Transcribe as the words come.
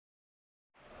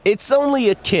It's only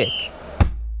a kick,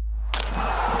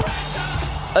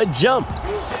 a jump,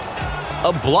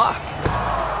 a block.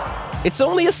 It's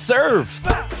only a serve.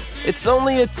 It's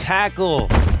only a tackle,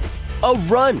 a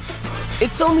run.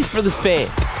 It's only for the fans.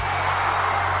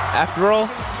 After all,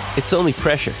 it's only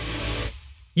pressure.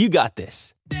 You got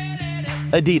this.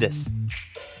 Adidas.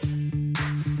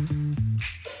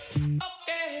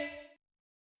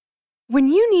 When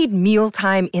you need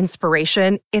mealtime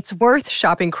inspiration, it's worth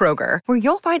shopping Kroger, where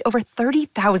you'll find over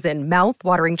 30,000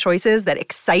 mouth-watering choices that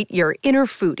excite your inner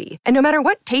foodie. And no matter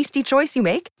what tasty choice you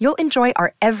make, you'll enjoy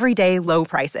our everyday low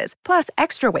prices, plus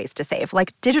extra ways to save,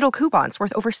 like digital coupons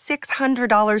worth over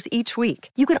 $600 each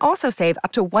week. You can also save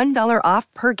up to $1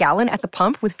 off per gallon at the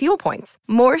pump with fuel points.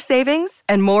 More savings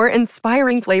and more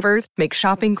inspiring flavors make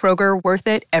shopping Kroger worth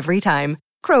it every time.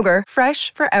 Kroger,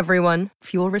 fresh for everyone.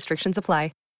 Fuel restrictions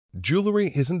apply. Jewelry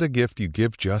isn't a gift you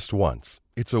give just once.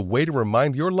 It's a way to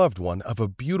remind your loved one of a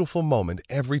beautiful moment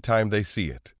every time they see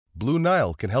it. Blue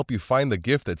Nile can help you find the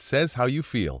gift that says how you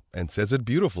feel and says it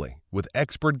beautifully, with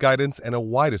expert guidance and a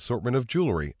wide assortment of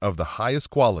jewelry of the highest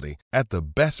quality at the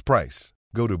best price.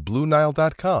 Go to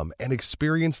BlueNile.com and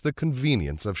experience the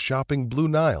convenience of shopping Blue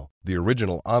Nile, the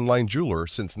original online jeweler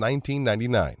since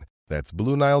 1999. That's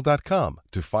BlueNile.com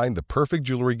to find the perfect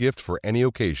jewelry gift for any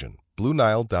occasion.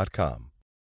 BlueNile.com.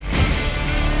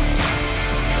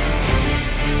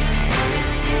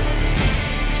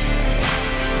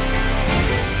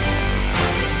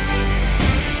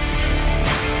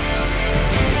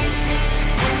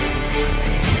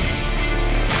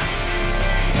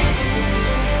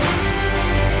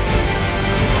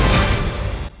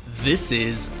 This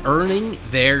is Earning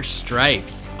Their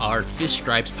Stripes, our Fish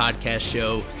Stripes podcast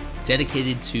show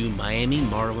dedicated to Miami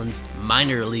Marlins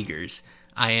minor leaguers.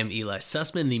 I am Eli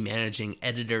Sussman, the managing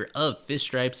editor of Fish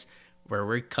Stripes, where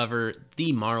we cover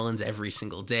the Marlins every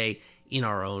single day in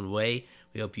our own way.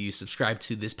 We hope you subscribe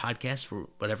to this podcast for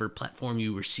whatever platform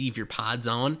you receive your pods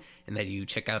on, and that you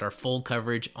check out our full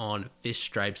coverage on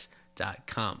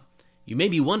fishstripes.com. You may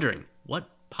be wondering, what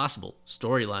possible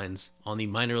storylines on the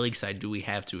minor league side do we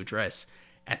have to address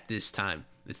at this time?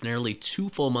 It's nearly 2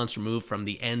 full months removed from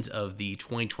the end of the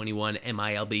 2021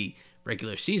 MILB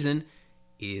regular season.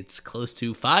 It's close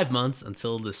to 5 months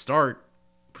until the start,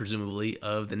 presumably,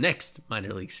 of the next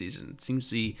minor league season. It seems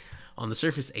to be, on the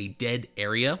surface, a dead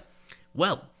area.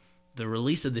 Well, the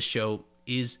release of the show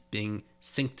is being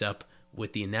synced up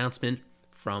with the announcement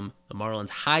from the Marlins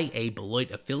High A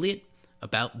Beloit affiliate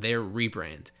about their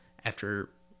rebrand. After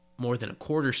more than a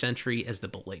quarter century as the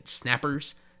Beloit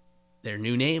Snappers, their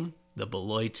new name, the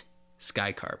Beloit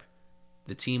Skycarp.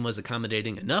 The team was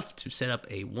accommodating enough to set up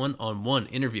a one-on-one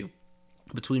interview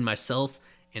between myself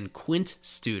and Quint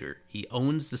Studer. He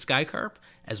owns the Skycarp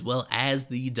as well as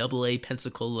the AA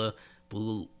Pensacola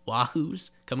Blue Wahoos,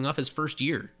 coming off his first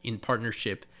year in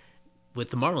partnership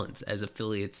with the Marlins as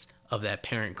affiliates of that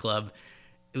parent club.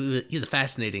 He's a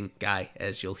fascinating guy,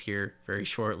 as you'll hear very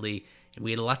shortly, and we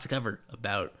had a lot to cover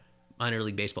about minor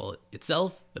league baseball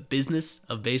itself, the business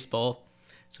of baseball.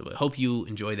 So I hope you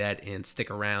enjoy that and stick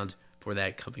around for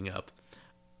that coming up.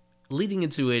 Leading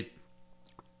into it,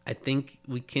 I think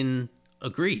we can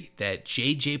agree that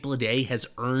J.J. Bleday has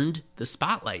earned the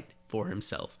spotlight for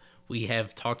himself. We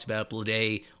have talked about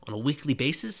Bleday on a weekly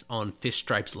basis on Fish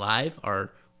Stripes Live,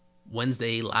 our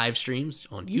Wednesday live streams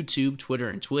on YouTube, Twitter,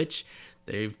 and Twitch.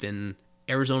 There have been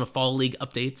Arizona Fall League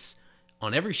updates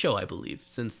on every show, I believe,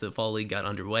 since the Fall League got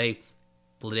underway.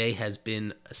 Bleday has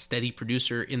been a steady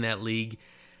producer in that league,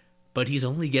 but he's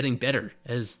only getting better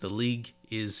as the league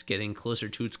is getting closer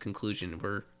to its conclusion.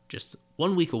 We're just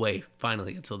 1 week away,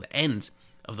 finally, until the end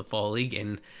of the Fall League,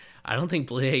 and I don't think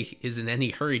Bleday is in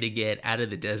any hurry to get out of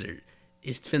the desert.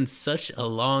 It's been such a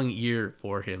long year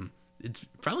for him. It's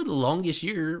probably the longest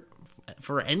year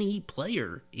for any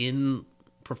player in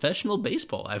professional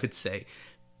baseball, I would say.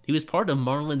 He was part of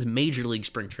Marlins Major League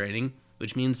Spring Training,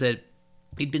 which means that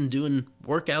he'd been doing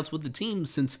workouts with the team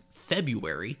since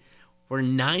February. We're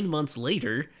 9 months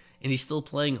later, and he's still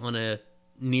playing on a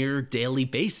near daily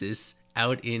basis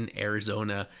out in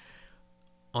Arizona.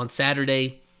 On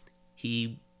Saturday,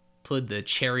 he put the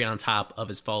cherry on top of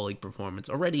his Fall League performance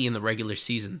already in the regular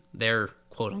season. Their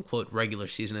quote-unquote regular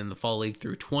season in the Fall League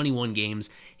through 21 games.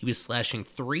 He was slashing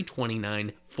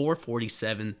 .329,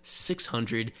 .447,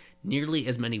 .600, nearly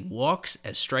as many walks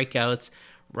as strikeouts,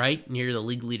 right near the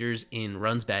league leaders in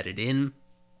runs batted in.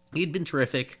 He'd been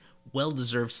terrific,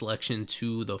 well-deserved selection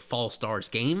to the Fall Stars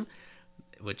game,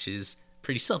 which is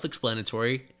pretty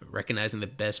self-explanatory, recognizing the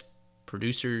best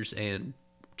producers and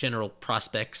general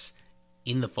prospects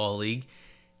in the Fall League.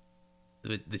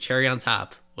 The cherry on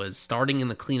top was starting in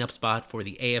the cleanup spot for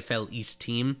the AFL East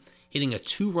team, hitting a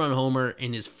 2-run homer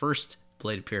in his first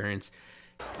plate appearance.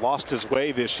 Lost his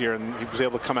way this year, and he was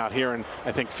able to come out here and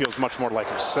I think feels much more like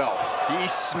himself. He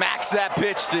smacks that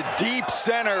pitch to deep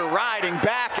center, riding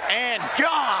back and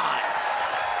gone.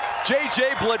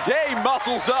 JJ Bleday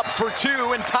muscles up for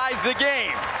 2 and ties the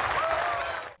game.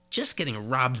 Just getting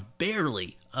robbed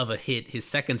barely of a hit his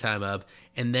second time up,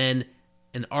 and then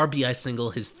an RBI single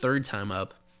his third time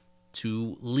up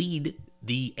to lead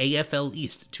the AFL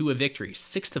East to a victory,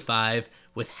 6-5,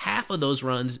 with half of those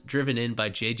runs driven in by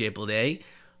JJ Bleday.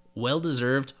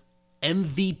 Well-deserved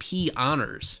MVP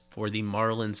honors for the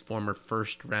Marlins' former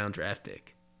first-round draft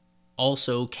pick.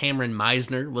 Also, Cameron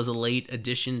Meisner was a late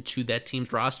addition to that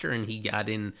team's roster, and he got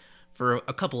in for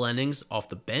a couple innings off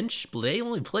the bench. Bleday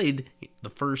only played the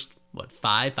first,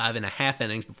 5.5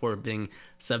 innings before being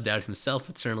subbed out himself,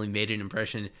 but certainly made an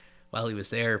impression while he was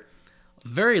there. A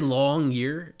very long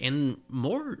year, and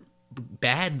more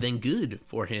bad than good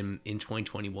for him in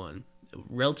 2021. A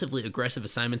relatively aggressive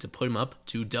assignment to put him up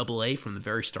to AA from the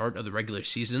very start of the regular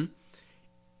season.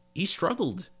 He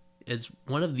struggled as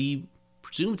one of the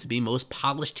presumed to be most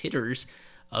polished hitters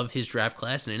of his draft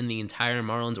class and in the entire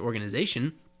Marlins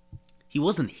organization. He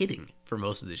wasn't hitting for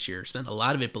most of this year. Spent a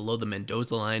lot of it below the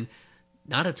Mendoza line.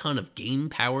 Not a ton of game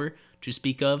power to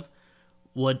speak of.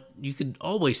 What you could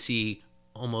always see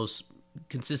almost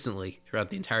consistently throughout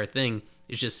the entire thing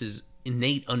is just his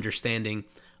innate understanding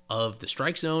of the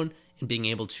strike zone and being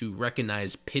able to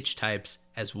recognize pitch types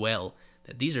as well.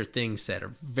 That these are things that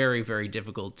are very, very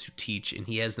difficult to teach, and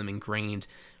he has them ingrained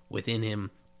within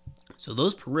him. So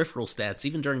those peripheral stats,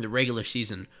 even during the regular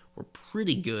season, were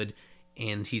pretty good,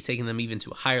 and he's taking them even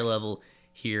to a higher level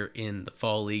here in the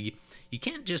Fall League. You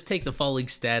can't just take the Fall League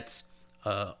stats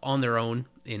on their own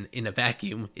in a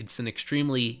vacuum. It's an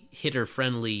extremely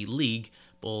hitter-friendly league,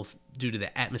 both due to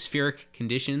the atmospheric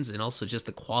conditions and also just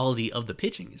the quality of the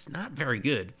pitching. It's not very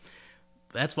good.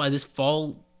 That's why this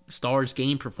Fall Stars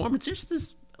game performance, just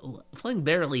this playing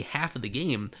barely half of the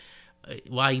game,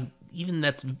 why even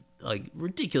that's like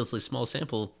ridiculously small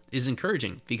sample is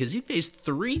encouraging, because he faced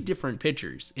 3 different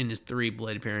pitchers in his 3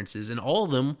 plate appearances, and all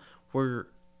of them were,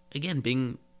 again,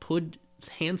 being put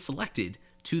hand-selected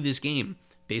to this game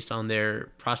based on their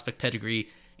prospect pedigree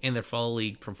and their Fall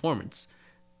League performance.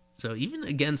 So even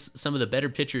against some of the better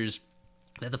pitchers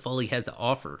that the Fall League has to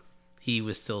offer, he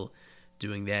was still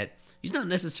doing that. He's not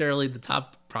necessarily the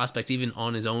top prospect even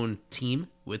on his own team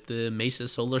with the Mesa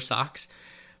Solar Sox,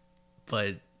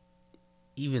 but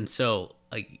even so,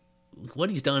 like, what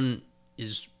he's done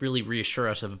is really reassure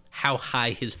us of how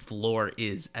high his floor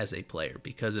is as a player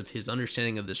because of his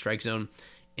understanding of the strike zone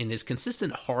and his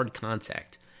consistent hard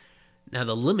contact. Now,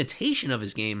 the limitation of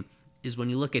his game is when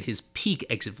you look at his peak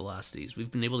exit velocities.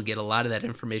 We've been able to get a lot of that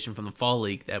information from the Fall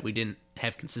League that we didn't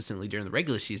have consistently during the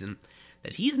regular season,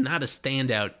 that he is not a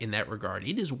standout in that regard.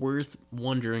 It is worth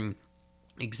wondering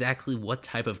exactly what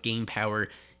type of game power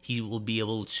he will be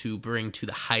able to bring to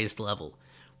the highest level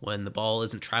when the ball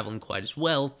isn't traveling quite as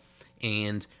well,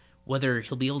 and whether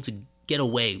he'll be able to get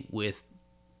away with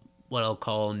what I'll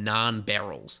call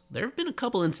non-barrels. There have been a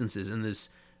couple instances in this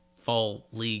Fall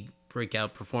League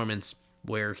breakout performance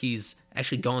where he's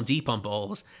actually gone deep on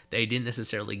balls that he didn't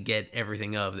necessarily get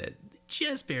everything of, that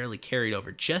just barely carried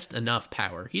over, just enough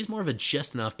power. He's more of a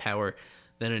just enough power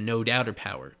than a no-doubter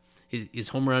power. His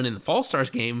home run in the Fall Stars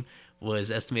game was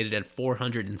estimated at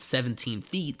 417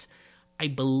 feet. I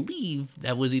believe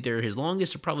that was either his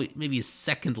longest or probably maybe his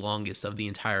second longest of the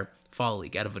entire Fall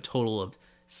League out of a total of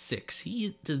 6.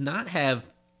 He does not have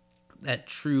that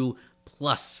true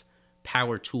plus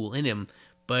power tool in him,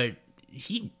 but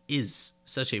he is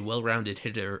such a well-rounded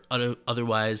hitter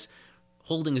otherwise,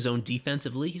 holding his own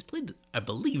defensively. He's played, I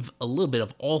believe, a little bit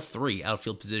of all 3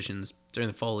 outfield positions during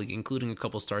the Fall League, including a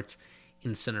couple starts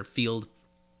in center field.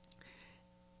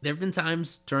 There have been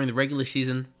times during the regular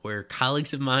season where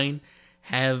colleagues of mine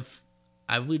have,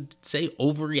 I would say,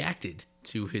 overreacted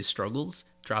to his struggles,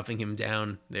 dropping him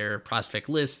down their prospect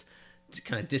list,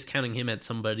 kind of discounting him as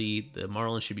somebody the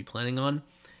Marlins should be planning on.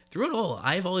 Through it all,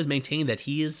 I've always maintained that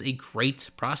he is a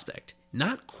great prospect.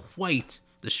 Not quite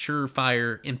the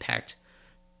surefire impact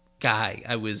guy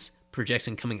I was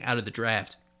projecting coming out of the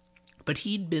draft, but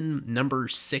he'd been number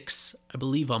 6, I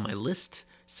believe, on my list,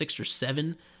 6 or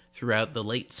 7 throughout the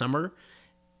late summer,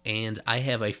 and I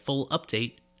have a full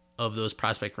update of those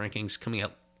prospect rankings coming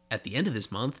out at the end of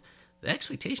this month. The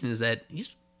expectation is that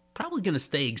he's probably going to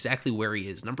stay exactly where he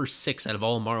is, number 6 out of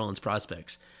all Marlins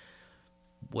prospects,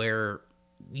 where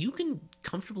you can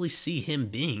comfortably see him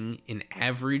being an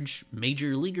average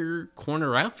major leaguer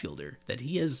corner outfielder, that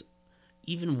he has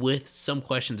even with some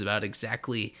questions about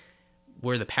exactly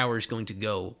where the power is going to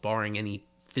go, barring any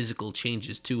physical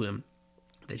changes to him,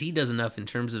 that he does enough in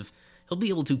terms of he'll be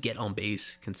able to get on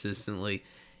base consistently,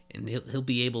 and he'll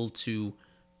be able to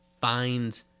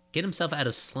get himself out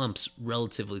of slumps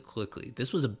relatively quickly.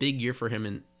 This was a big year for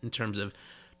him in terms of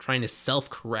trying to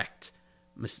self-correct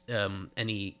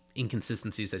any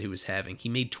inconsistencies that he was having. He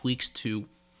made tweaks to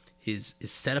his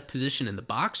setup position in the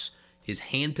box, his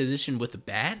hand position with the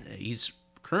bat. He's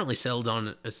currently settled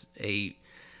on a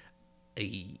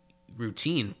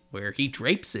routine where he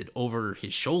drapes it over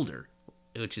his shoulder,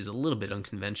 which is a little bit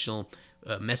unconventional.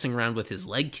 Messing around with his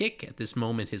leg kick. At this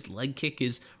moment, his leg kick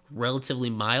is relatively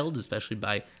mild, especially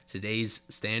by today's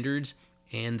standards,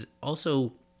 and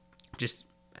also just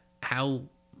how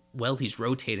well he's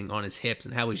rotating on his hips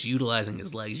and how he's utilizing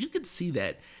his legs. You could see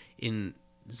that in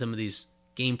some of these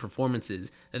game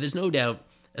performances. Now, there's no doubt,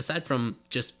 aside from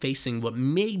just facing what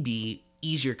may be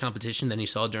easier competition than he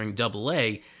saw during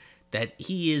Double-A, that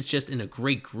he is just in a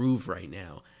great groove right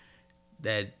now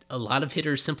that a lot of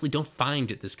hitters simply don't find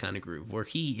this kind of groove, where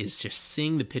he is just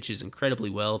seeing the pitches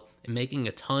incredibly well and making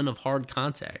a ton of hard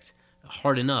contact,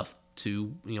 hard enough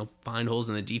to, find holes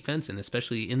in the defense, and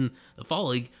especially in the fall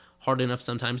league, hard enough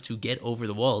sometimes to get over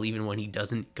the wall, even when he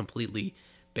doesn't completely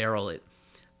barrel it.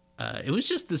 It was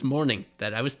just this morning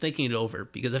that I was thinking it over,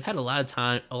 because I've had a lot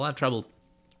of trouble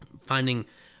finding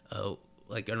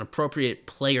like an appropriate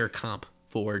player comp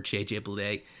for JJ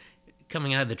Bleday.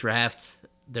 Coming out of the draft,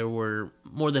 there were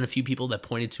more than a few people that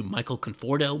pointed to Michael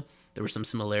Conforto. There were some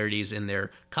similarities in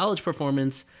their college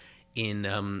performance,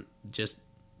 in just,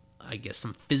 I guess,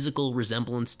 some physical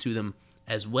resemblance to them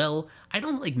as well. I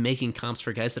don't like making comps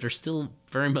for guys that are still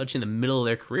very much in the middle of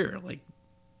their career. Like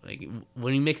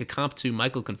when you make a comp to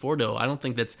Michael Conforto, I don't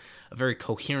think that's a very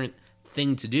coherent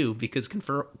thing to do, because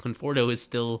Conforto is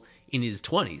still in his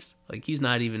 20s. Like, he's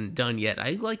not even done yet.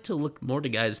 I like to look more to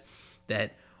guys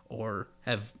that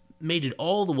have made it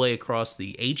all the way across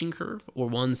the aging curve, or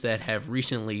ones that have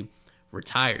recently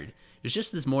retired. It was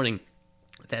just this morning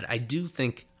that I do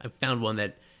think I found one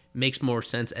that makes more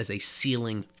sense as a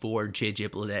ceiling for JJ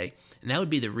Bleday, and that would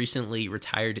be the recently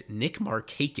retired Nick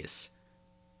Markakis,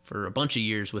 for a bunch of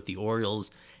years with the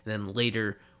Orioles and then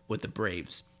later with the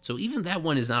Braves. So even that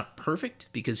one is not perfect,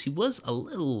 because he was a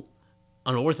little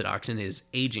unorthodox in his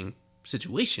aging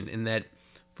situation, in that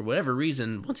for whatever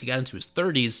reason, once he got into his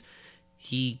 30s,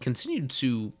 he continued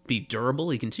to be durable,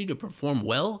 he continued to perform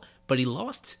well, but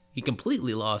he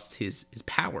completely lost his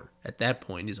power at that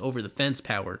point, his over-the-fence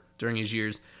power during his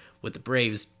years with the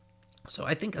Braves. So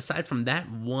I think aside from that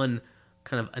one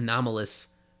kind of anomalous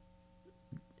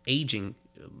aging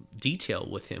detail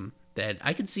with him, that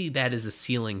I could see that as a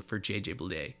ceiling for JJ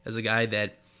Bleday, as a guy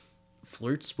that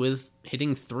flirts with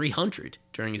hitting 300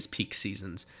 during his peak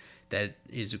seasons, that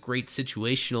is a great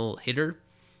situational hitter,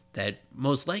 that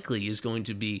most likely is going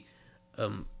to be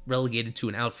relegated to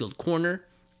an outfield corner,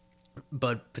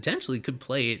 but potentially could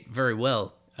play it very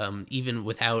well, even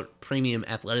without premium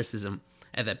athleticism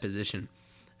at that position.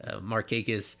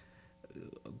 Markakis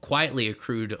quietly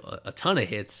accrued a ton of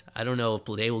hits. I don't know if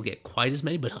Bleday will get quite as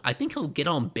many, but I think he'll get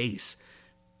on base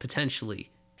potentially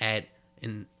at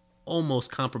an almost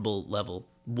comparable level,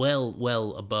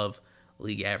 well above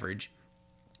league average.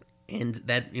 And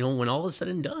that, when all is said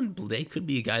and done, Bleday could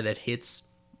be a guy that hits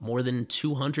more than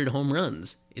 200 home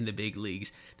runs in the big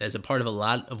leagues, that is a part of a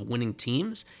lot of winning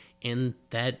teams, and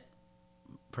that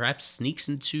perhaps sneaks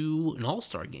into an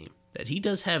all-star game. That he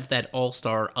does have that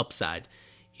all-star upside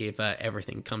if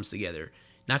everything comes together.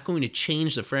 Not going to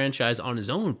change the franchise on his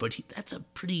own, but that's a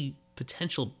pretty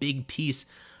potential big piece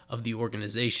of the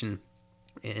organization,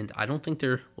 and I don't think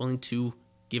they're willing to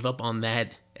give up on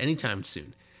that anytime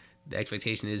soon. The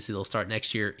expectation is he'll start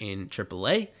next year in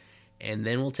AAA, and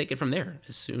then we'll take it from there.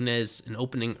 As soon as an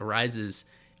opening arises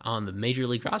on the major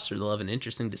league roster, they'll have an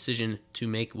interesting decision to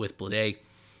make with Bleday,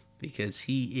 because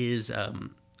he is,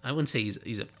 I wouldn't say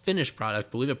he's a finished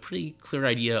product, but we have a pretty clear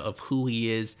idea of who he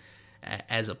is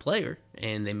as a player,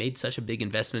 and they made such a big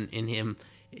investment in him.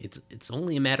 It's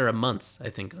only a matter of months, I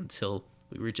think, until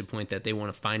we reach a point that they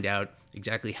want to find out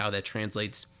exactly how that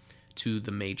translates to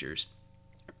the majors.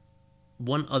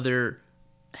 One other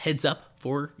heads up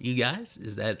for you guys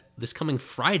is that this coming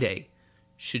Friday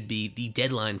should be the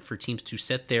deadline for teams to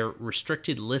set their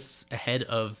restricted lists ahead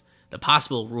of the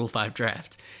possible Rule 5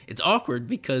 draft. It's awkward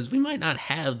because we might not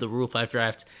have the Rule 5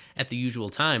 draft at the usual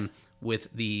time, with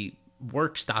the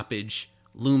work stoppage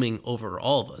looming over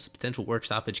all of us, potential work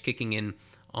stoppage kicking in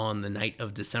on the night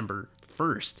of December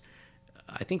 1st.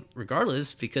 I think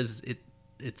regardless, because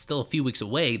it's still a few weeks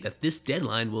away, that this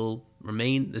deadline will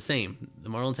remain the same. The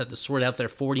Marlins have to sort out their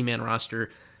 40-man roster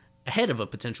ahead of a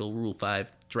potential Rule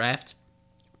 5 draft.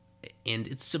 And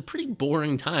it's a pretty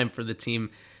boring time for the team,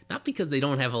 not because they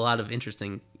don't have a lot of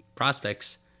interesting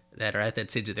prospects that are at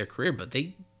that stage of their career, but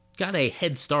they got a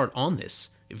head start on this,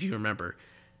 if you remember.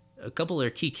 A couple of their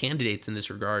key candidates in this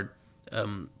regard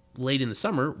late in the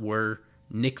summer were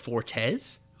Nick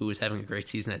Fortes, who was having a great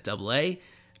season at AA,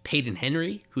 Peyton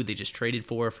Henry, who they just traded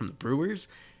for from the Brewers,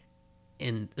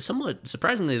 and somewhat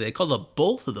surprisingly, they called up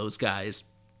both of those guys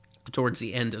towards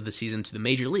the end of the season to the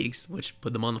major leagues, which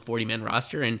put them on the 40-man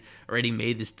roster and already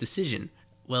made this decision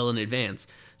well in advance.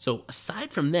 So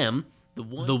aside from them,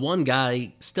 the one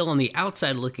guy still on the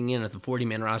outside looking in at the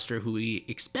 40-man roster who we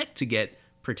expect to get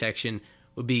protection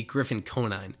would be Griffin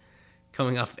Conine,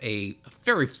 coming off a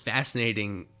very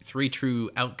fascinating 3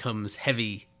 true outcomes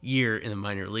heavy year in the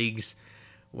minor leagues,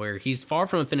 where he's far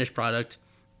from a finished product,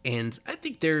 and I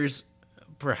think there's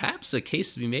perhaps a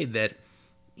case to be made that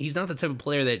he's not the type of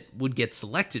player that would get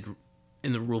selected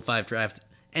in the Rule 5 draft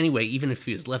anyway, even if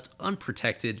he was left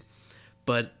unprotected.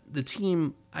 But the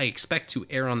team, I expect to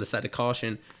err on the side of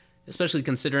caution, especially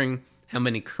considering how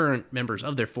many current members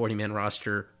of their 40-man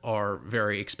roster are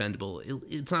very expendable.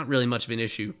 It's not really much of an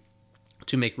issue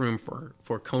to make room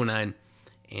for Conine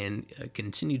and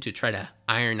continue to try to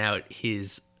iron out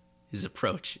his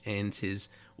approach and his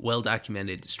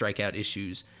well-documented strikeout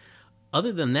issues.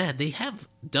 Other than that, they have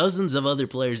dozens of other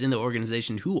players in the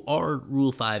organization who are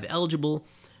Rule 5 eligible.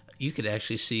 You could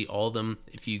actually see all of them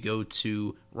if you go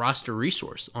to Roster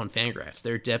Resource on Fangraphs.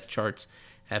 Their depth charts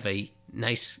have a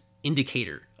nice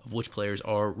indicator of which players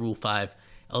are Rule 5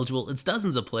 eligible. It's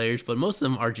dozens of players, but most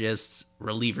of them are just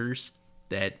relievers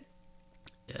that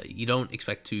you don't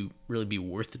expect to really be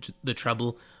worth the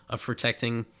trouble of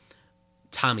protecting.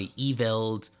 Tommy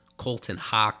Eveld, Colton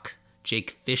Hawk,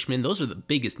 Jake Fishman, those are the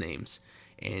biggest names.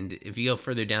 And if you go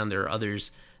further down, there are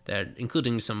others that,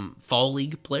 including some Fall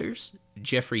League players,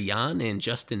 Jeffrey Yan and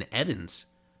Justin Evans.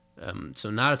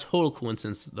 So not a total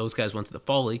coincidence those guys went to the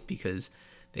Fall League, because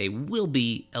they will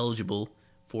be eligible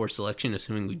for selection,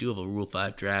 assuming we do have a Rule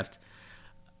 5 draft.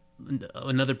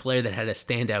 Another player that had a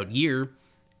standout year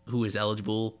who is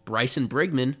eligible, Bryson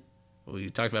Brigman. We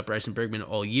talked about Bryson Brigman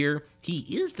all year. He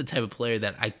is the type of player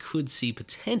that I could see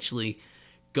potentially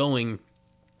going,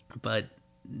 but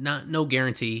no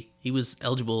guarantee. He was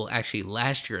eligible actually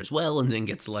last year as well and didn't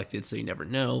get selected, so you never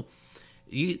know.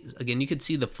 You could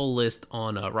see the full list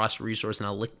on Roster Resource, and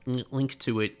I'll link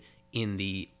to it in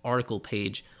the article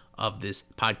page of this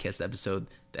podcast episode.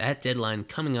 That deadline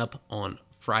coming up on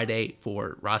Friday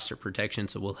for roster protection,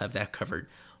 so we'll have that covered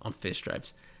on Fish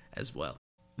Stripes as well.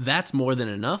 That's more than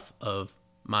enough of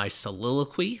my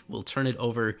soliloquy. We'll turn it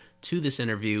over to this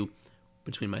interview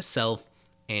between myself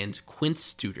and Quint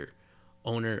Studer,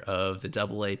 owner of the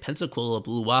AA Pensacola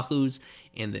Blue Wahoos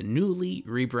and the newly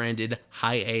rebranded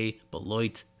High A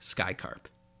Beloit Sky Carp.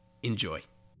 Enjoy.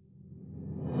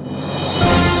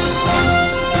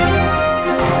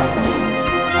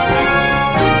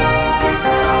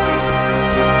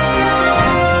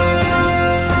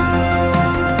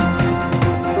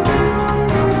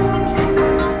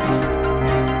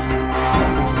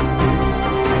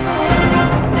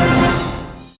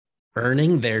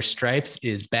 Earning Their Stripes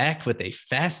is back with a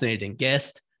fascinating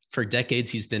guest. For decades,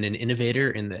 he's been an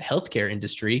innovator in the healthcare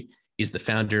industry. He's the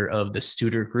founder of the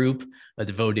Studer Group, a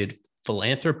devoted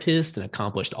philanthropist, an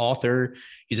accomplished author.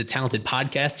 He's a talented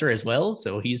podcaster as well,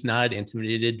 so he's not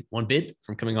intimidated one bit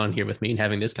from coming on here with me and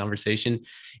having this conversation.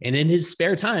 And in his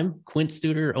spare time, Quint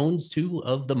Studer owns 2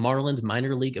 of the Marlins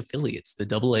minor league affiliates, the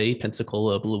AA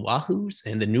Pensacola Blue Wahoos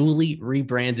and the newly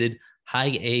rebranded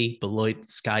High A Beloit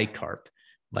Sky Carp.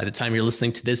 By the time you're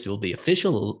listening to this, it will be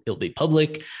official. It'll be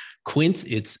public. Quint,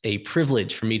 it's a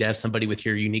privilege for me to have somebody with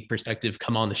your unique perspective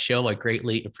come on the show. I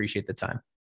greatly appreciate the time.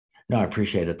 No, I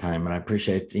appreciate the time. And I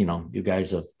appreciate, you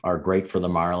guys are great for the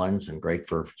Marlins and great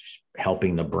for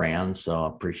helping the brand. So I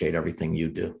appreciate everything you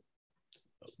do.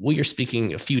 We are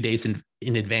speaking a few days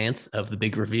in advance of the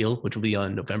big reveal, which will be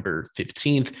on November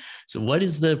 15th. So what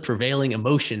is the prevailing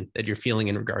emotion that you're feeling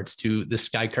in regards to the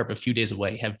Sky Carp a few days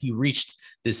away? Have you reached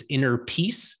this inner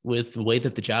peace with the way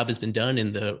that the job has been done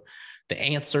and the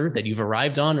answer that you've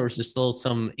arrived on, or is there still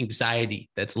some anxiety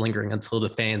that's lingering until the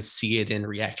fans see it and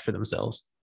react for themselves?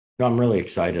 No, I'm really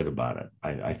excited about it.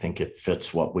 I think it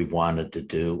fits what we've wanted to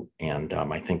do. And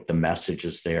I think the message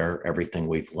is there, everything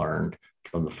we've learned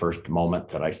from the first moment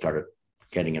that I started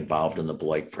getting involved in the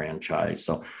Beloit franchise.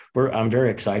 So I'm very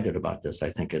excited about this.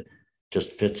 I think it just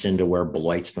fits into where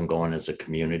Beloit's been going as a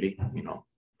community.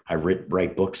 I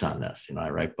write books on this. I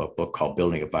write a book called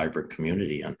Building a Vibrant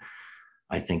Community. And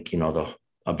I think, the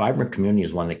a vibrant community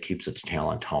is one that keeps its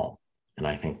talent home. And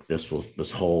I think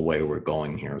this whole way we're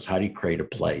going here is how do you create a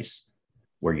place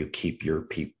where you keep your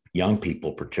young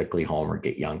people, particularly home, or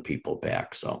get young people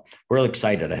back. So we're really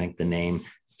excited. I think the name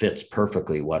fits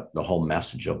perfectly what the whole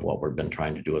message of what we've been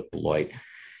trying to do at Beloit,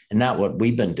 and not what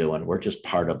we've been doing. We're just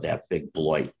part of that big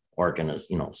Beloit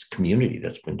community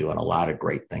that's been doing a lot of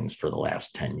great things for the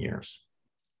last 10 years.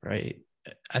 Right.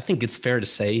 I think it's fair to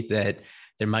say that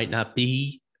there might not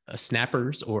be a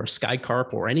Snappers or Sky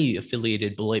Carp or any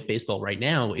affiliated Beloit baseball right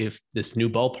now if this new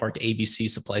ballpark, ABC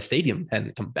Supply Stadium,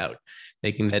 hadn't come about,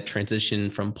 making that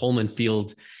transition from Pullman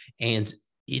Field. And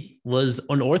it was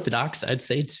unorthodox, I'd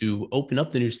say, to open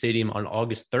up the new stadium on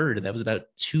August 3rd. That was about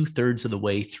 2/3 of the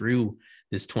way through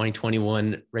this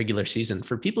 2021 regular season.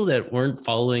 For people that weren't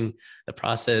following the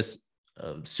process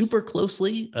super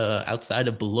closely outside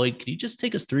of Beloit, could you just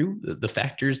take us through the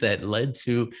factors that led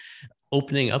to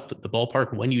opening up the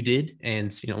ballpark when you did,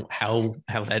 and how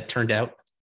that turned out?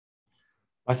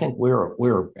 I think we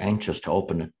were anxious to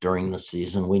open it during the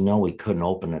season. We know we couldn't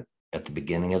open it at the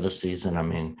beginning of the season. I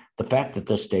mean, the fact that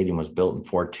this stadium was built in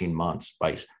 14 months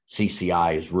by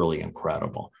CCI is really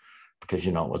incredible, because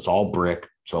it was all brick,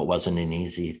 so it wasn't an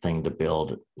easy thing to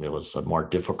build. It was more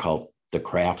difficult. The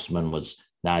craftsman was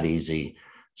not easy.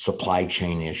 Supply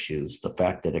chain issues. The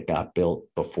fact that it got built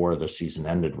before the season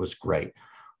ended was great.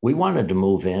 We wanted to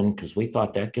move in because we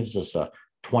thought that gives us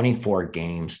 24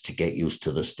 games to get used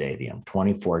to the stadium,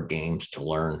 24 games to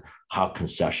learn how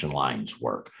concession lines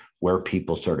work, where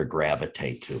people sort of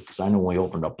gravitate to. Because I know when we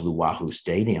opened up Blue Wahoo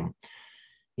Stadium,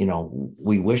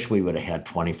 we wish we would have had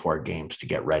 24 games to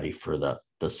get ready for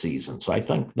the season. So I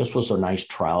think this was a nice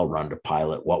trial run to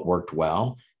pilot what worked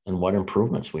well and what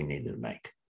improvements we needed to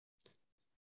make.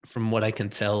 From what I can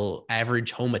tell,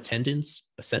 average home attendance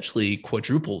essentially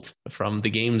quadrupled from the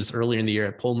games earlier in the year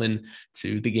at Pullman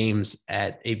to the games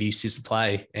at ABC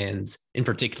Supply. And in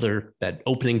particular, that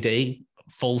opening day,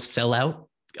 full sellout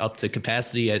up to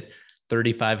capacity at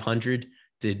 3,500.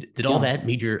 Did all that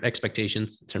meet your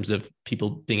expectations in terms of people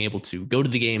being able to go to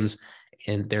the games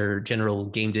and their general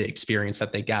game day experience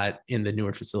that they got in the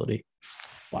newer facility?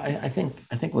 Well, I think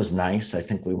it was nice. I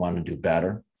think we want to do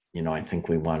better. I think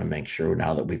we want to make sure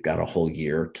now that we've got a whole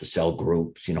year to sell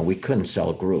groups. We couldn't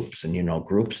sell groups, and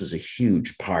groups is a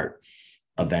huge part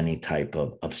of any type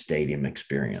of stadium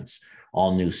experience,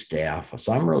 all new staff.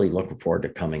 So I'm really looking forward to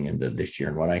coming into this year.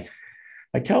 And what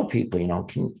I tell people,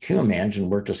 can you imagine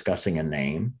we're discussing a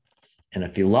name? And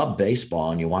if you love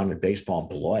baseball and you wanted baseball in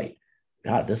Beloit,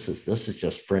 God, this is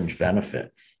just fringe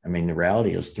benefit. I mean, the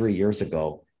reality is 3 years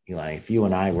ago, if you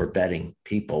and I were betting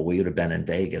people, we would have been in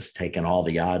Vegas taking all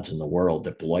the odds in the world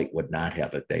that Beloit would not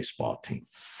have a baseball team.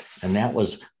 And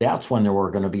that's when there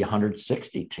were going to be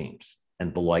 160 teams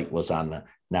and Beloit was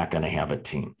not going to have a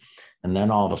team. And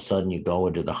then all of a sudden you go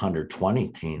into the 120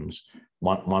 teams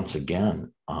once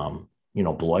again.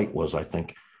 Beloit was, I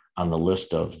think, on the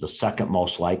list of the second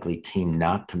most likely team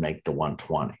not to make the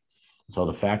 120. So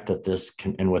the fact that this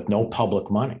can, and with no public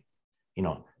money,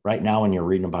 right now, when you're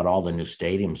reading about all the new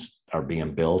stadiums are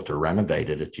being built or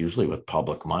renovated, it's usually with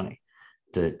public money.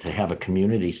 To have a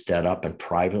community set up and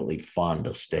privately fund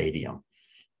a stadium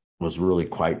was really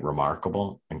quite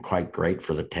remarkable and quite great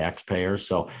for the taxpayers.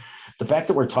 So the fact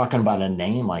that we're talking about a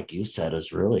name, like you said,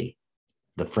 is really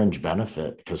the fringe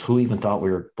benefit, because who even thought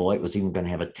Beloit was even going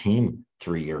to have a team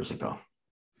 3 years ago?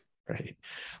 Right.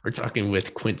 We're talking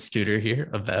with Quint Studer here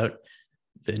about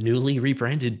the newly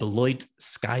rebranded Beloit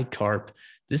Sky Carp.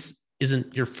 This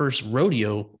isn't your first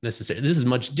rodeo necessarily. This is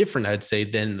much different, I'd say,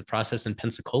 than the process in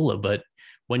Pensacola. But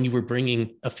when you were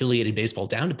bringing affiliated baseball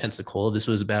down to Pensacola, this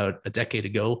was about a decade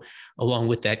ago. Along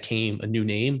with that came a new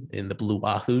name in the Blue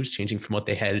Wahoos, changing from what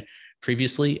they had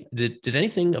previously. Did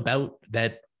anything about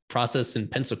that process in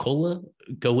Pensacola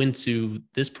go into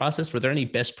this process? Were there any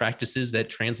best practices that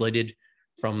translated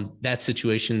from that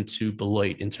situation to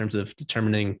Beloit in terms of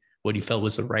determining what you felt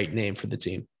was the right name for the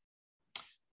team?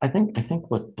 I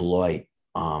think with Beloit,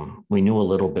 we knew a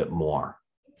little bit more.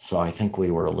 So I think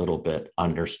we were a little bit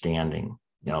understanding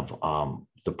of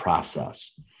the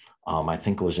process. I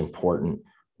think it was important,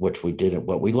 which we did.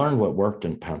 What we learned, what worked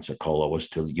in Pensacola was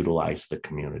to utilize the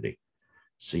community.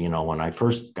 So, when I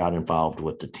first got involved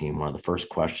with the team, one of the first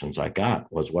questions I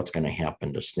got was, what's going to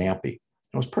happen to Snappy?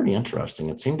 It was pretty interesting.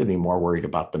 It seemed to be more worried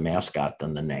about the mascot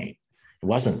than the name. It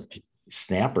wasn't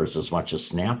Snappers as much as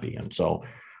Snappy. And so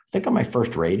I think on my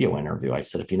first radio interview, I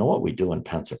said, if you know what we do in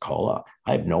Pensacola,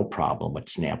 I have no problem with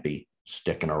Snappy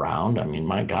sticking around. I mean,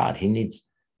 my God, he needs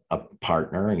a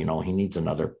partner. He needs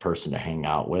another person to hang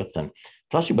out with. And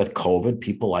especially with COVID,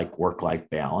 people like work-life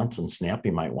balance, and Snappy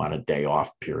might want a day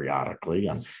off periodically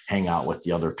and hang out with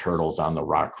the other turtles on the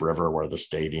Rock River where the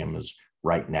stadium is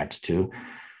right next to.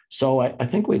 So I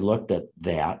think we looked at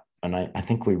that. And I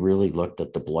think we really looked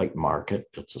at the Beloit market.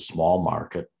 It's a small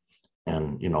market.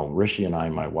 And, Rishi and I,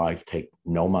 my wife, take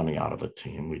no money out of the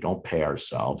team. We don't pay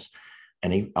ourselves.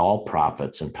 All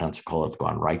profits in Pensacola have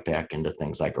gone right back into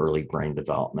things like early brain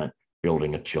development,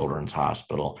 building a children's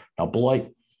hospital. Now,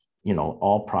 Beloit,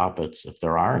 all profits, if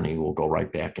there are any, will go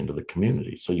right back into the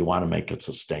community. So you want to make it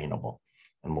sustainable.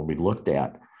 And when we looked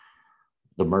at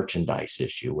the merchandise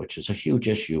issue, which is a huge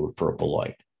issue for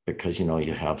Beloit, because,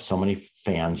 you have so many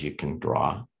fans you can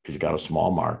draw because you got a small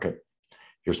market.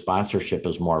 Your sponsorship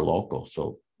is more local.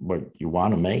 So what you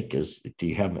want to make is,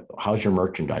 how's your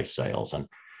merchandise sales? And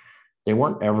they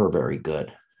weren't ever very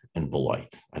good in Beloit.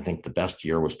 I think the best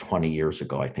year was 20 years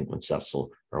ago. I think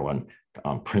when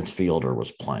Prince Fielder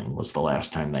was playing was the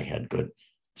last time they had good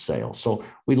sales. So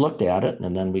we looked at it,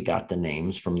 and then we got the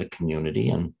names from the community,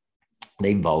 and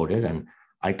they voted. And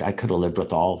I could have lived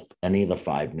with any of the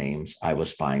 5 names. I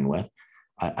was fine with.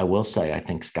 I will say I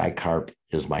think Sky Carp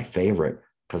is my favorite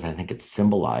because I think it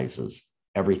symbolizes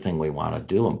everything we want to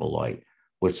do in Beloit,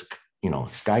 which,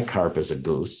 Sky Carp is a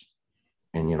goose.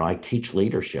 And, I teach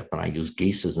leadership, and I use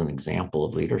geese as an example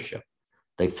of leadership.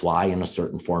 They fly in a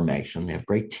certain formation. They have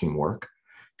great teamwork.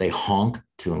 They honk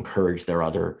to encourage their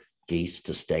other geese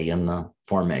to stay in the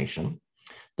formation.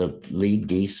 The lead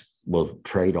geese will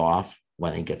trade off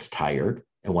when he gets tired.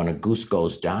 And when a goose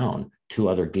goes down, 2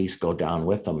 other geese go down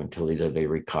with them until either they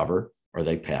recover or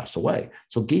they pass away.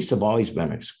 So geese have always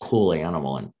been a cool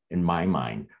animal in my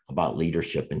mind about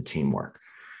leadership and teamwork.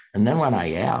 And then when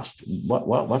I asked,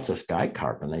 what's a sky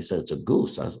carp? And they said, it's a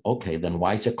goose. I was, okay, then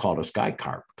why is it called a sky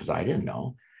carp? Because I didn't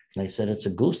know. And they said, it's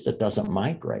a goose that doesn't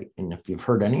migrate. And if you've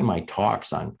heard any of my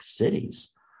talks on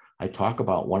cities, I talk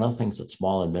about one of the things that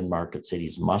small and mid-market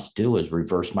cities must do is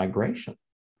reverse migration.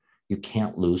 You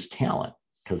can't lose talent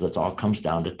because it all comes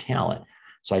down to talent.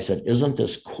 So I said, isn't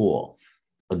this cool?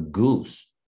 A goose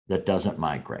that doesn't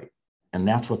migrate. And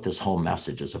that's what this whole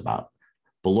message is about.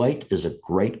 Beloit is a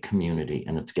great community,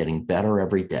 and it's getting better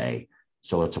every day.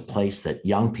 So it's a place that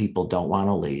young people don't want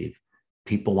to leave,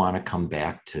 people want to come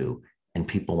back to, and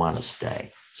people want to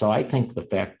stay. So I think the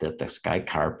fact that the sky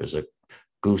carp is a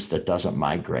goose that doesn't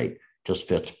migrate just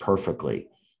fits perfectly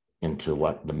into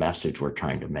what the message we're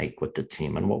trying to make with the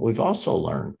team. And what we've also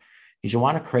learned is you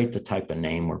want to create the type of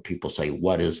name where people say,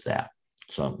 what is that?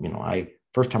 So,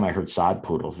 first time I heard sod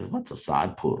poodle, I said, what's a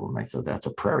sod poodle? And I said, that's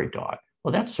a prairie dog.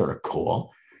 Well, that's sort of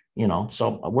cool,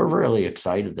 so we're really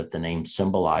excited that the name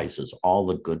symbolizes all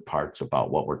the good parts about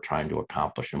what we're trying to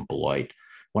accomplish in Beloit.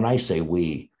 When I say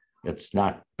we, it's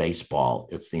not baseball,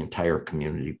 it's the entire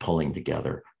community pulling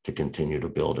together to continue to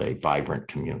build a vibrant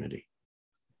community.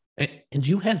 And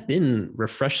you have been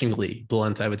refreshingly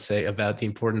blunt, I would say, about the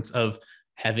importance of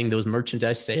having those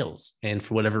merchandise sales. And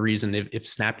for whatever reason, if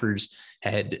Snappers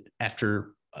had,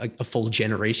 after a full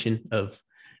generation of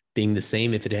being the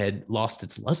same, if it had lost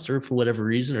its luster for whatever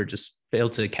reason, or just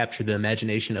failed to capture the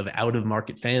imagination of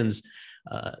out-of-market fans,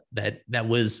 that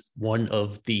was one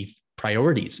of the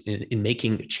priorities in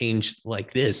making a change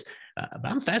like this. But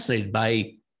I'm fascinated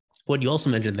by what you also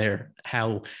mentioned there,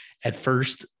 how at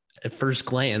first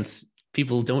glance,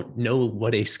 people don't know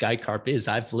what a sky carp is.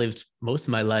 I've lived most of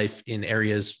my life in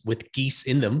areas with geese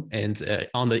in them, and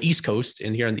on the East Coast.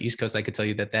 And here on the East Coast, I could tell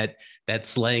you that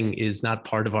slang is not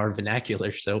part of our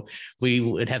vernacular. So we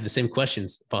would have the same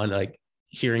questions upon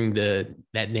hearing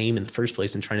that name in the first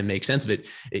place and trying to make sense of it.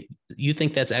 You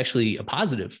think that's actually a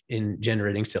positive in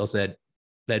generating sales, that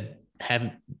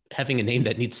having a name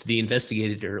that needs to be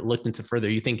investigated or looked into further?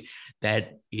 You think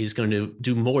that is going to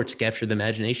do more to capture the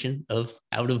imagination of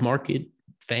out-of-market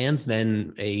fans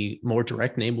than a more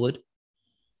direct name would?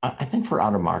 I think for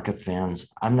out-of-market fans,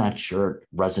 I'm not sure it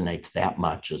resonates that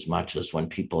much as when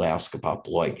people ask about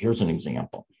Beloit. Here's an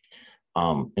example.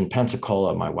 In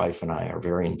Pensacola, my wife and I are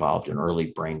very involved in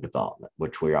early brain development,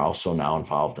 which we are also now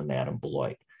involved in that in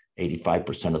Beloit.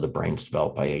 85% of the brains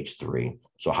develop by age 3.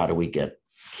 So how do we get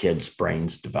kids'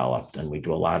 brains developed? And we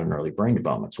do a lot in early brain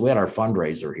development. So we had our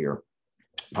fundraiser here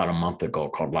about a month ago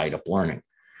called Light Up Learning,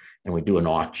 and we do an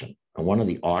auction. And one of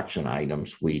the auction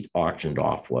items we auctioned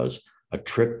off was a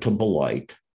trip to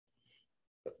Beloit,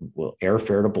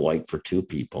 airfare to Beloit for 2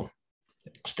 people,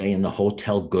 stay in the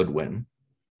Hotel Goodwin,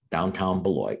 downtown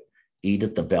Beloit, eat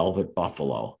at the Velvet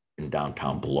Buffalo in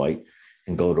downtown Beloit,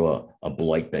 and go to a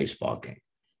Beloit baseball game.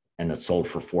 And it sold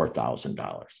for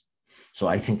 $4,000. So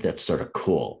I think that's sort of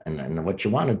cool. And what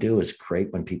you want to do is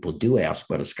create, when people do ask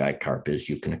what a sky carp is,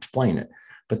 you can explain it.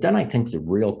 But then I think the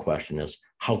real question is,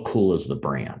 how cool is the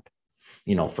brand?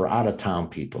 For out of town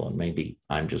people, and maybe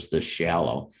I'm just this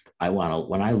shallow,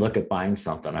 when I look at buying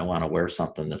something, I want to wear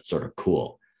something that's sort of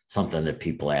cool, something that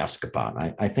people ask about.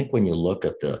 And I think when you look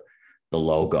at the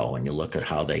logo and you look at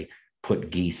how they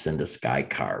put geese into sky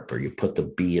carp, or you put the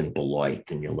bee in Beloit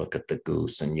and you look at the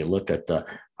goose, and you look at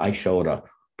I showed a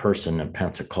person in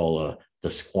Pensacola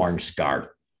this orange scarf,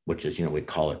 which is, we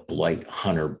call it Beloit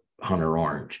Hunter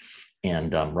Orange.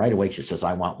 And right away she says,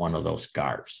 I want one of those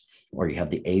scarves. Or you have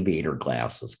the aviator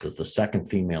glasses, because the second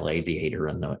female aviator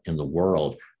in the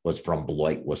world was from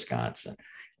Beloit, Wisconsin.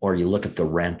 Or you look at the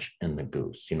wrench and the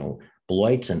goose.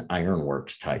 Beloit's an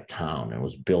ironworks type town. It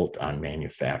was built on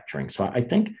manufacturing. So I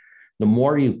think the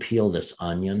more you peel this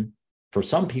onion, for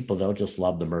some people, they'll just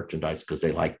love the merchandise because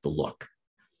they like the look.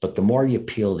 But the more you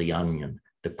peel the onion,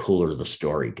 the cooler the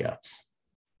story gets.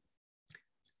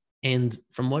 And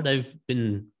from what I've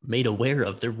been made aware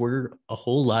of, there were a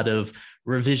whole lot of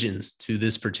revisions to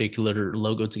this particular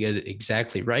logo to get it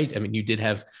exactly right. I mean, you did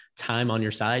have time on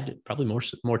your side, probably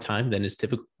more time than is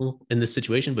typical in this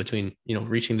situation between,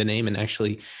 reaching the name and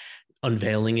actually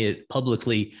unveiling it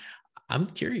publicly. I'm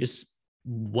curious,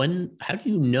 how do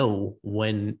you know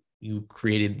when you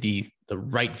created the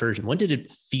right version? When did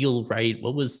it feel right?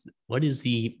 What is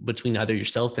between either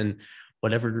yourself and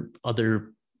whatever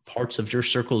other parts of your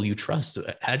circle you trust?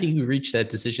 How do you reach that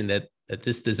decision that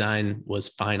this design was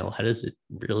final? How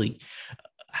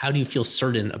do you feel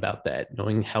certain about that,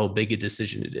 knowing how big a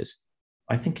decision it is?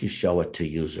 I think you show it to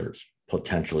users,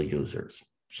 potential users.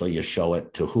 So you show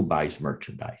it to who buys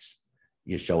merchandise.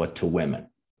 You show it to women,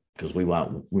 because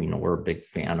we're a big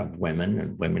fan of women,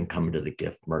 and women come to the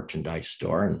gift merchandise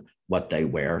store and what they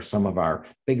wear. Some of our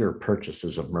bigger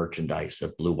purchases of merchandise,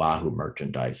 of Blue Wahoo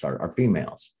merchandise, are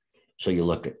females. So you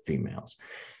look at females.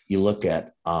 You look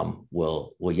at,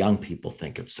 will young people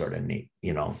think it's sort of neat?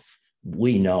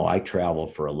 We know, I travel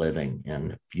for a living,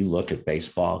 and if you look at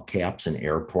baseball caps in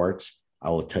airports, I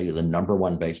will tell you the number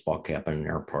one baseball cap in an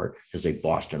airport is a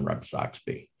Boston Red Sox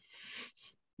bee.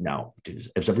 Now, is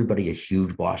everybody a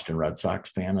huge Boston Red Sox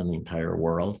fan in the entire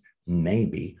world?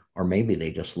 Maybe, or maybe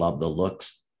they just love the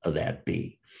looks of that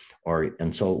bee.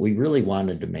 And so we really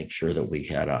wanted to make sure that we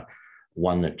had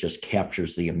one that just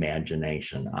captures the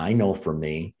imagination. I know for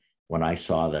me, when I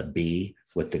saw the bee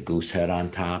with the goose head on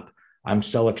top, I'm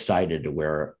so excited to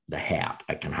wear the hat.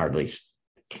 I can hardly,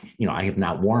 I have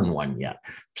not worn one yet.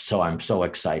 So I'm so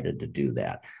excited to do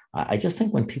that. I just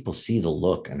think when people see the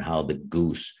look and how the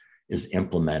goose is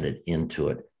implemented into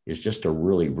it, is just a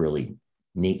really, really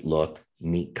neat look,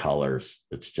 neat colors.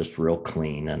 It's just real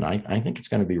clean. And I think it's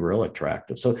going to be real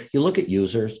attractive. So you look at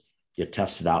users, you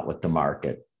test it out with the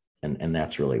market. And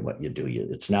that's really what you do.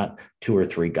 It's not 2 or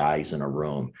 3 guys in a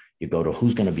room. You go to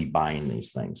who's going to be buying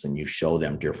these things, and you show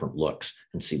them different looks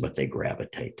and see what they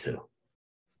gravitate to.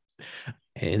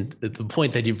 And the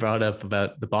point that you brought up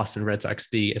about the Boston Red Sox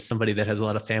bee, as somebody that has a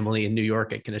lot of family in New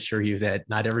York, I can assure you that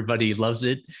not everybody loves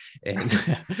it. And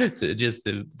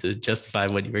to justify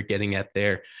what you were getting at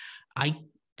there, I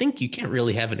think you can't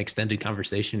really have an extended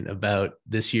conversation about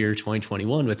this year,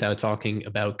 2021, without talking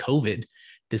about COVID.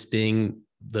 This being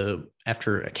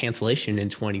after a cancellation in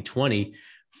 2020,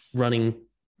 running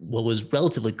what was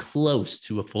relatively close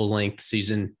to a full-length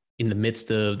season in the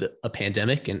midst of a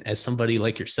pandemic. And as somebody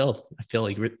like yourself, I feel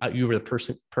like you were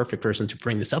the perfect person to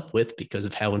bring this up with, because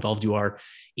of how involved you are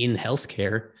in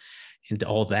healthcare and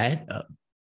all that.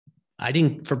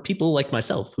 For people like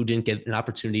myself who didn't get an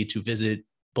opportunity to visit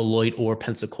Beloit or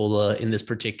Pensacola in this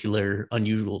particular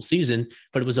unusual season,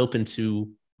 but it was open to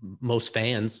most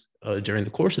fans during the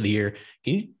course of the year.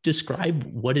 Can you describe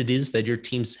what it is that your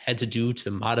teams had to do to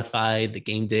modify the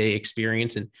game day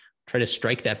experience and try to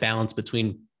strike that balance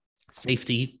between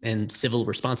safety and civil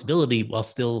responsibility while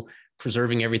still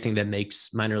preserving everything that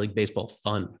makes minor league baseball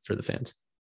fun for the fans?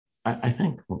 I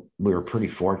think we were pretty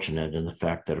fortunate in the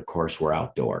fact that, of course, we're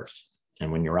outdoors.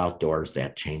 And when you're outdoors,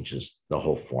 that changes the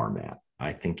whole format.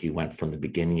 I think you went from the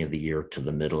beginning of the year to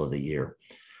the middle of the year.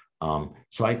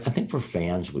 So I think for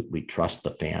fans, we trust the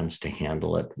fans to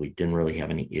handle it. We didn't really have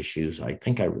any issues. I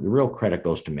think the real credit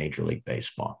goes to Major League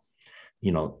Baseball.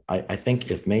 I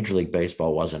think if Major League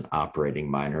Baseball wasn't operating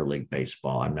minor league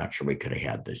baseball, I'm not sure we could have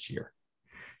had this year,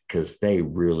 because they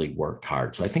really worked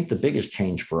hard. So I think the biggest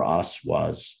change for us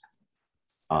was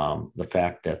the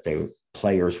fact that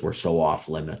players were so off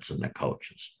limits, and the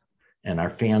coaches, and our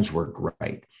fans were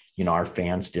great. Our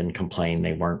fans didn't complain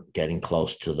they weren't getting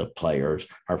close to the players.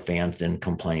 Our fans didn't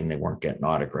complain they weren't getting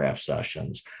autograph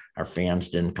sessions. Our fans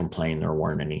didn't complain there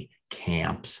weren't any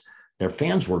camps. Their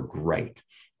fans were great.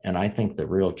 And I think the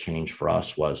real change for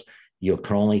us was you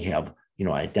can only have,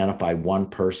 identify one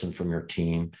person from your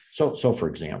team. So for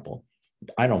example,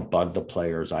 I don't bug the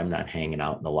players. I'm not hanging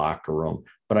out in the locker room,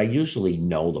 but I usually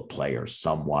know the players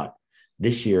somewhat.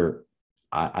 This year,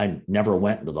 I never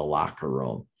went into the locker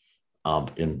room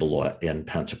in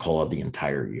Pensacola the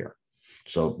entire year.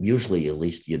 So usually at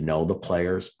least you know the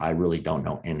players. I really don't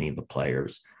know any of the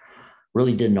players.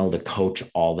 Really didn't know the coach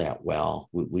all that well.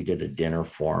 We did a dinner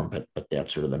for him, but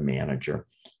that's sort of the manager.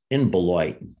 In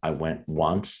Beloit, I went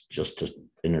once just to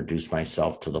introduce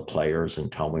myself to the players and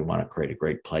tell them we want to create a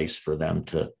great place for them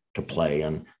to play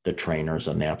and the trainers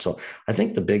and that. So I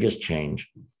think the biggest change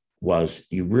was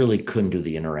you really couldn't do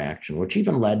the interaction, which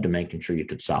even led to making sure you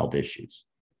could solve issues.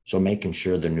 So making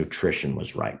sure the nutrition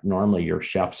was right. Normally your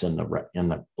chef's in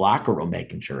the locker room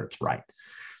making sure it's right.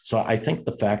 So I think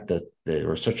the fact that there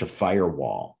was such a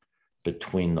firewall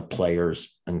between the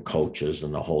players and coaches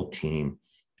and the whole team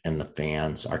and the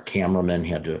fans, our cameramen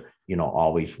had to,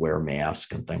 always wear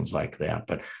masks and things like that.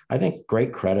 But I think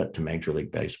great credit to Major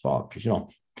League Baseball because,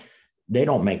 they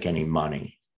don't make any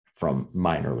money from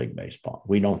minor league baseball.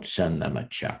 We don't send them a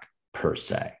check per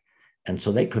se. And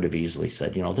so they could have easily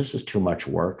said, this is too much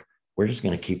work. We're just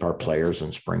going to keep our players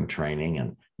in spring training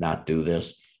and not do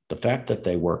this. The fact that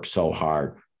they work so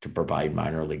hard to provide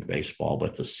minor league baseball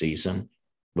with the season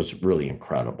was really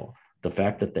incredible. The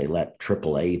fact that they let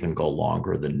AAA even go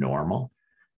longer than normal,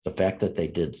 the fact that they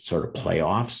did sort of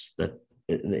playoffs,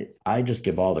 I just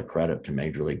give all the credit to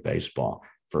Major League Baseball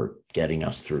for getting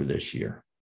us through this year.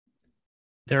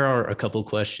 There are a couple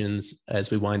questions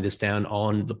as we wind this down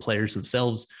on the players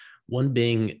themselves. One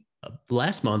being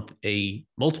last month,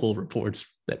 multiple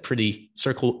reports that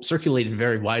circulated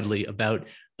very widely about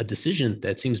a decision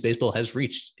that seems baseball has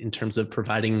reached in terms of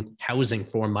providing housing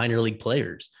for minor league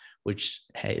players, which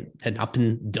had not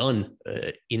been done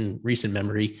in recent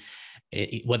memory,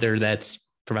 whether that's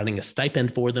providing a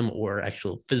stipend for them or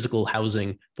actual physical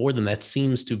housing for them. That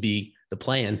seems to be the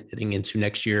plan heading into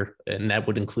next year. And that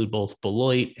would include both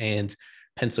Beloit and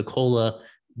Pensacola.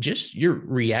 Just your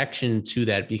reaction to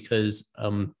that, because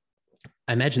I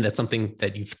imagine that's something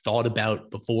that you've thought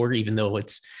about before, even though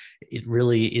it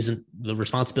really isn't the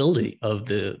responsibility of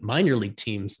the minor league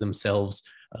teams themselves.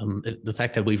 The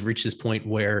fact that we've reached this point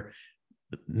where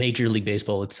Major League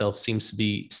Baseball itself seems to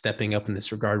be stepping up in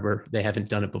this regard where they haven't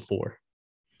done it before.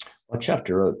 Well, Jeff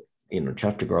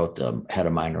DeGroat, head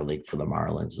of minor league for the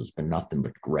Marlins, has been nothing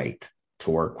but great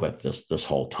to work with this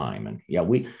whole time. And yeah,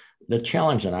 the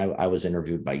challenge, and I was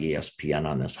interviewed by ESPN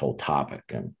on this whole topic,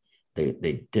 and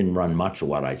they didn't run much of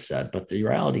what I said, but the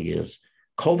reality is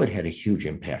COVID had a huge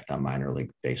impact on minor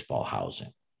league baseball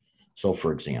housing. So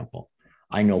for example,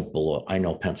 I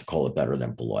know Pensacola better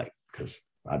than Beloit because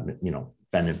I've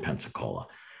been in Pensacola.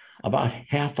 About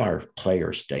half our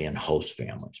players stay in host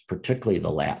families, particularly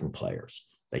the Latin players.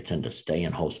 They tend to stay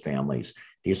in host families.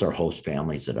 These are host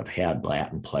families that have had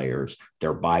Latin players.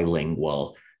 They're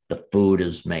bilingual. The food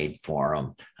is made for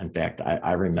them. In fact,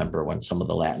 I remember when some of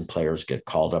the Latin players get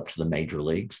called up to the major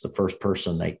leagues, the first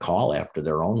person they call after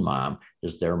their own mom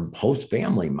is their host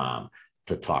family mom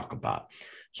to talk about.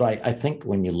 So I think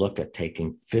when you look at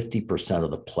taking 50%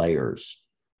 of the players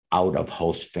out of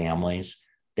host families,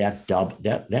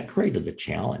 that created the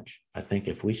challenge. I think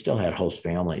if we still had host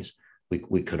families,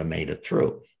 we could have made it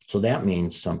through. So that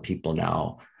means some people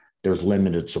now, there's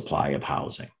limited supply of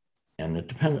housing. And it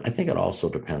depends. I think it also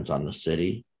depends on the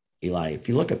city. Eli, if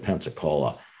you look at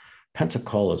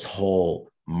Pensacola's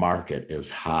whole market is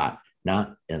hot,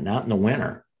 not in the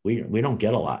winter. We don't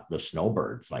get a lot, the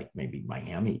snowbirds like maybe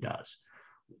Miami does.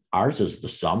 Ours is the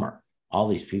summer. All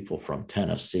these people from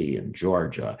Tennessee and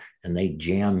Georgia, and they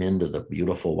jam into the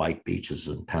beautiful white beaches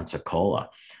in Pensacola.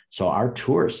 So our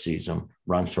tourist season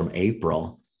runs from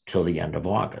April till the end of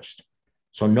August.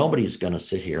 So nobody's going to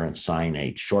sit here and sign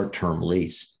a short-term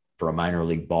lease for a minor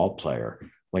league ball player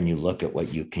when you look at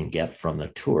what you can get from the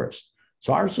tourists.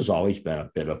 So ours has always been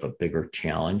a bit of a bigger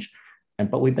challenge,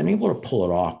 but we've been able to pull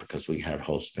it off because we had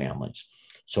host families.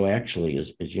 So actually,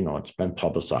 as you know, it's been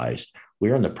publicized.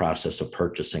 We're in the process of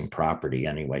purchasing property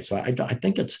anyway. So I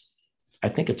think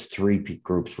it's three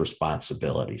groups'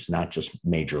 responsibilities, not just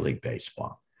Major League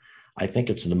Baseball. I think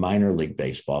it's the minor league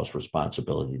baseball's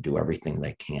responsibility to do everything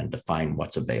they can to find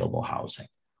what's available housing,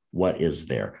 what is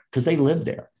there, because they live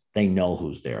there. They know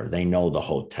who's there. They know the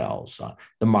hotels.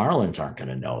 The Marlins aren't going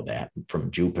to know that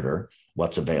from Jupiter,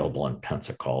 what's available in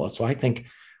Pensacola. So I think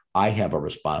I have a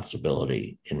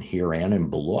responsibility in here and in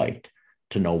Beloit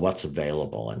to know what's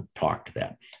available and talk to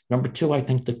that. Number two, I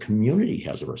think the community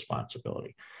has a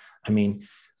responsibility. I mean,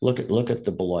 look at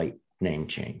the Beloit name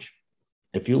change.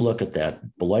 if you look at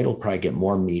that, Beloit will probably get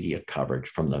more media coverage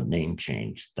from the name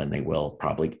change than they will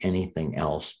probably anything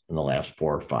else in the last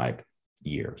 4 or 5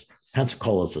 years.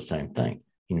 Pensacola is the same thing.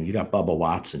 You know, you got Bubba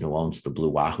Watson, who owns the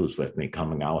Blue Wahoos with me,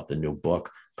 coming out with a new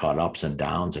book called Ups and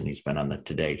Downs, and he's been on the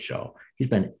Today Show. He's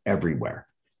been everywhere.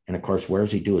 And of course, where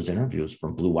does he do his interviews?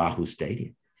 From Blue Wahoo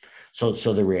Stadium. So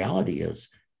the reality is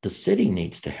the city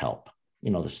needs to help.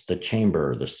 You know, the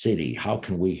chamber, the city, how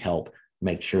can we help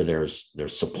make sure there's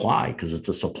supply, because it's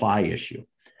a supply issue.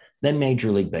 Then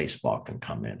Major League Baseball can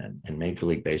come in, and Major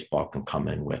League Baseball can come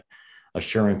in with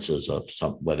assurances of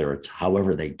some, whether it's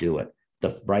however they do it,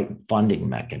 the right funding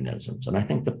mechanisms. And I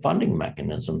think the funding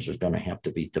mechanisms are going to have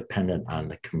to be dependent on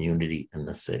the community and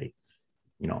the city.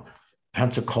 You know,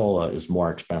 Pensacola is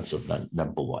more expensive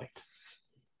than Beloit.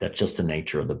 That's just the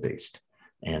nature of the beast.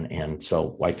 And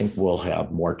so I think we'll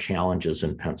have more challenges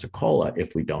in Pensacola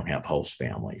if we don't have host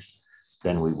families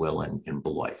than we will in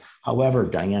Beloit. However,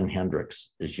 Diane Hendricks,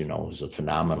 as you know, is a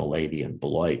phenomenal lady in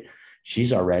Beloit.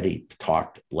 She's already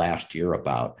talked last year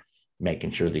about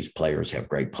making sure these players have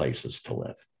great places to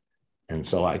live. And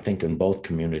so I think in both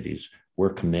communities,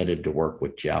 we're committed to work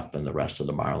with Jeff and the rest of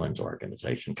the Marlins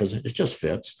organization, because it just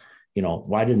fits. You know,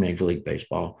 why did Major League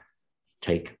Baseball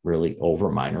take really over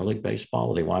minor league baseball?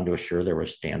 Well, they wanted to assure there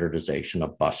was standardization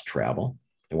of bus travel.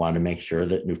 They wanted to make sure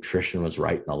that nutrition was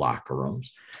right in the locker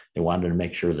rooms. They wanted to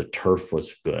make sure the turf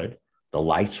was good, the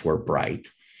lights were bright,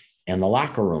 and the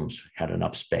locker rooms had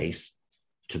enough space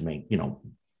to make, you know,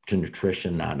 to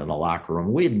nutrition, not in the locker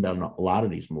room. We had done a lot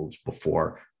of these moves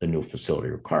before the new facility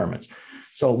requirements.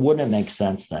 So wouldn't it make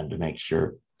sense then to make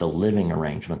sure the living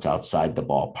arrangements outside the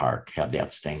ballpark have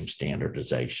that same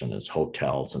standardization as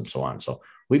hotels and so on? So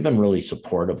we've been really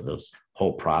supportive of this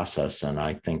whole process. And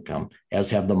I think as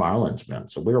have the Marlins been.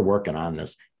 So we were working on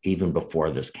this even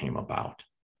before this came about.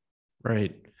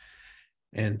 Right.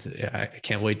 And I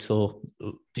can't wait till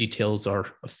details are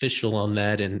official on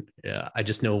that. And I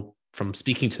just know from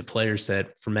speaking to players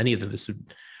that for many of them, this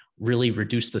would really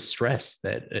reduce the stress,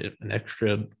 that an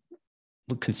extra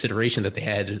consideration that they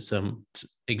had, some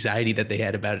anxiety that they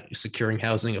had about securing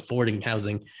housing, affording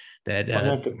housing. That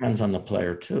depends on the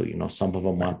player too. You know, some of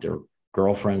them want their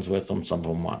girlfriends with them. Some of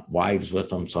them want wives with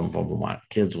them. Some of them want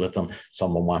kids with them.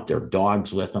 Some of them want their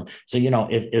dogs with them. So, you know,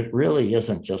 it really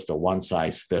isn't just a one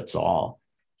size fits all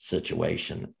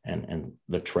situation. And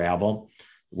the travel,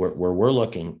 where we're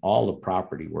looking, all the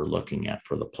property we're looking at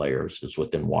for the players is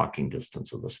within walking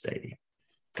distance of the stadium.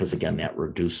 Because again, that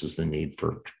reduces the need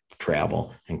for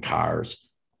travel and cars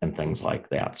and things like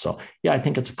that. So yeah, I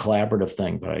think it's a collaborative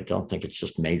thing, but I don't think it's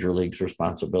just Major League's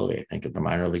responsibility. I think if the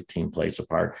minor league team plays a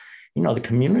part, you know, the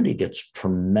community gets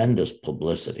tremendous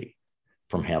publicity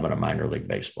from having a minor league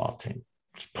baseball team.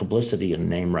 It's publicity and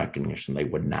name recognition they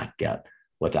would not get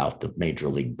without the Major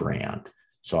League brand.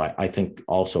 So I think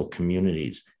also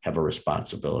communities have a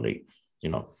responsibility.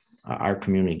 You know, our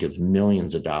community gives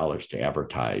millions of dollars to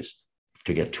advertise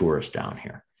to get tourists down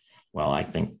here. Well, I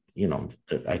think, you know,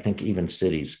 I think even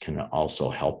cities can also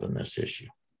help in this issue.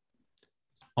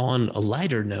 On a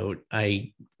lighter note,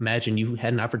 I imagine you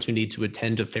had an opportunity to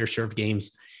attend a fair share of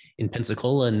games in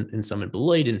Pensacola and some in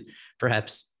Beloit, and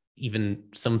perhaps even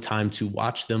some time to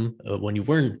watch them when you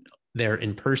weren't there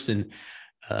in person.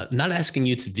 Not asking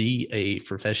you to be a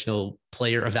professional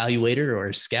player evaluator or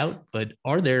a scout, but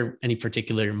are there any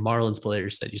particular Marlins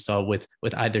players that you saw with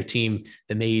either team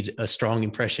that made a strong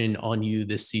impression on you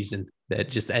this season, that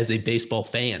just as a baseball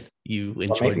fan, you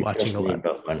enjoyed watching a lot?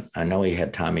 But I know he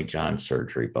had Tommy John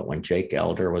surgery, but when Jake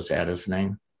Elder was at his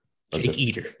name? Jake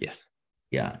Eder, yes.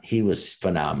 Yeah, he was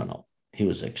phenomenal. He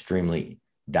was extremely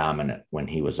dominant when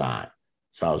he was on.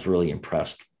 So I was really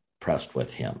impressed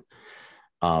with him.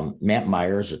 Matt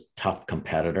Myers, a tough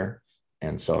competitor.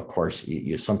 And so, of course,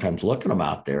 you sometimes look at him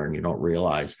out there and you don't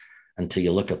realize until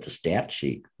you look at the stat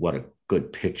sheet what a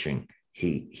good pitching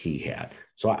he had.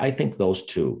 So I think those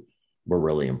two were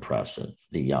really impressive.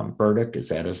 The Burdick, is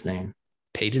that his name?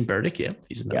 Peyton Burdick, yeah.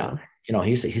 He's another one. You know,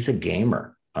 he's a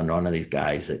gamer, on one of these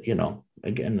guys that, you know,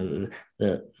 again,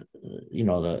 to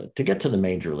get to the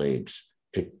major leagues,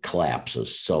 it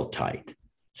collapses so tight.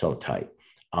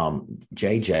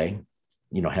 JJ,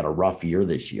 you know, had a rough year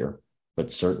this year,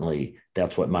 but certainly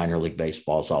that's what minor league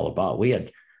baseball is all about.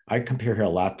 I compare here a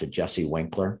lot to Jesse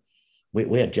Winkler.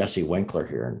 We had Jesse Winkler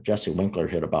here, and Jesse Winkler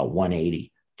hit about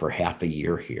 180 for half a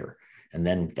year here, and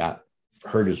then got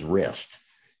hurt his wrist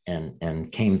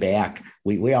and came back.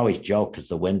 We always joke, because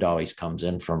the wind always comes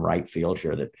in from right field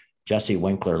here, that Jesse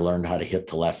Winkler learned how to hit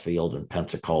to left field in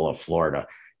Pensacola, Florida,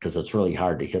 because it's really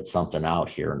hard to hit something out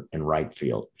here in right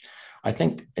field. I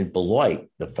think in Beloit,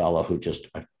 the fellow who just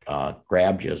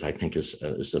grabbed you, I think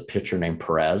is a pitcher named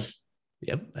Perez.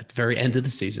 Yep, at the very end of the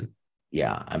season.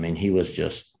 Yeah, I mean, he was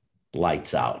just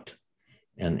lights out,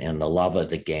 and the love of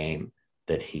the game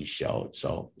that he showed.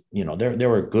 So, there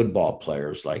were good ball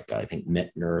players like I think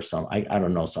Mittner or some. I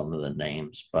don't know some of the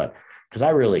names, but because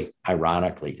I really,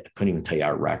 ironically, I couldn't even tell you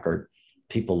our record.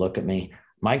 People look at me.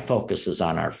 My focus is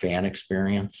on our fan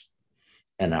experience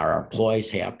and our employees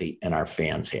happy and our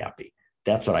fans happy.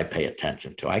 That's what I pay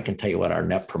attention to. I can tell you what our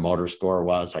net promoter score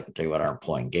was. I can tell you what our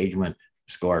employee engagement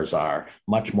scores are,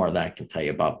 much more than I can tell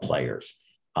you about players.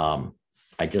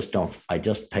 I just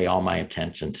pay all my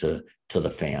attention to the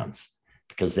fans,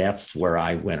 because that's where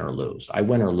I win or lose. I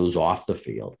win or lose off the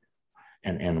field.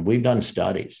 And we've done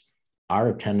studies. Our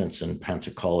attendance in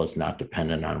Pensacola is not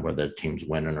dependent on whether the team's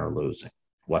winning or losing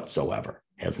whatsoever.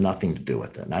 It has nothing to do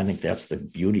with it. And I think that's the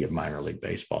beauty of minor league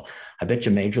baseball. I bet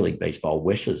you Major League Baseball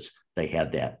wishes they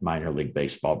had that minor league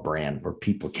baseball brand where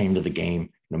people came to the game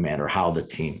no matter how the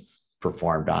team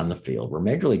performed on the field, where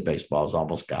Major League Baseball has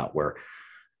almost got where,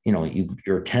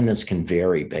 your attendance can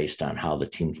vary based on how the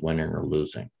team's winning or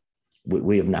losing.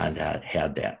 We have not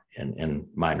had that in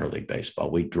minor league baseball.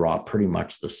 We draw pretty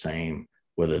much the same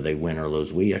whether they win or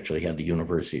lose. We actually had the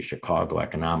University of Chicago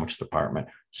economics department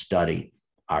study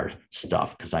our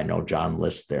stuff, because I know John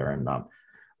List there, and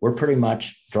we're pretty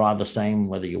much draw the same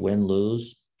whether you win,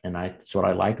 lose. And that's what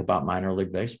I like about minor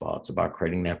league baseball. It's about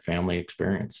creating that family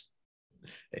experience.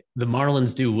 The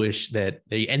Marlins do wish that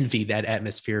they envy that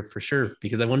atmosphere for sure,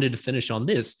 because I wanted to finish on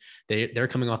this. They're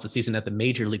coming off a season at the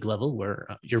major league level where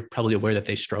you're probably aware that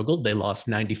they struggled. They lost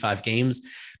 95 games,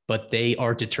 but they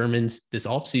are determined this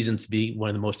offseason to be one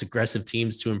of the most aggressive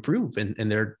teams to improve.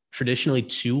 And there are traditionally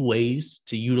two ways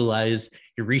to utilize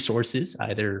your resources,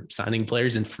 either signing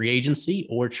players in free agency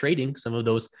or trading some of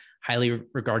those highly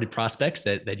regarded prospects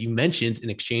that you mentioned in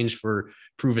exchange for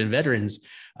proven veterans.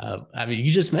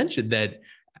 You just mentioned that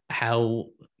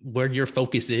where your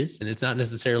focus is, and it's not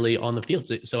necessarily on the field.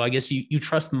 So I guess you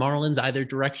trust the Marlins either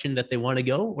direction that they want to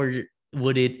go, or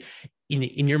would it,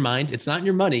 in your mind, it's not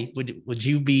your money. Would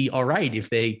you be all right if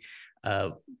they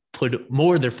put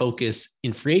more of their focus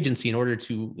in free agency in order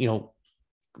to,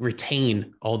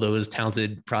 retain all those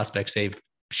talented prospects they've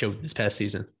showed this past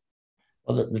season?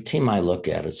 Well, the team I look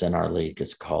at is in our league.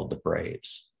 It's called the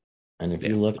Braves. And if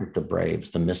you look at the Braves,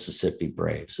 the Mississippi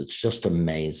Braves, it's just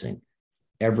amazing.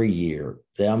 Every year,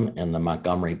 them and the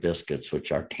Montgomery Biscuits,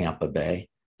 which are Tampa Bay,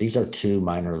 these are two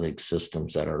minor league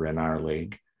systems that are in our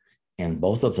league, and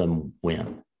both of them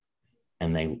win.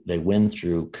 And they win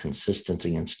through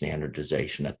consistency and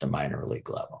standardization at the minor league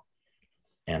level.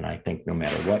 And I think no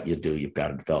matter what you do, you've got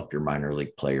to develop your minor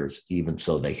league players, even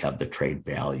so they have the trade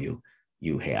value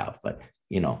you have. But,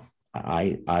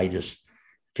 I just,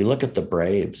 if you look at the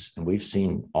Braves, and we've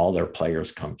seen all their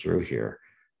players come through here,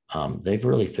 they've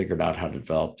really figured out how to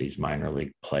develop these minor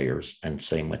league players, and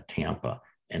same with Tampa,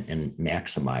 and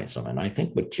maximize them. And I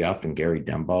think with Jeff and Gary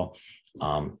Dembo,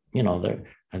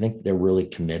 I think they're really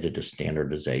committed to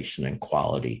standardization and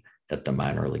quality at the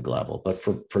minor league level. But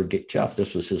for Jeff,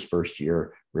 this was his first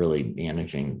year really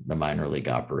managing the minor league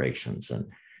operations,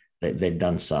 and they've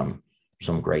done some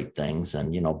great things.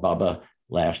 And, Bubba,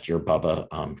 last year,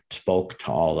 spoke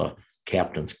to all the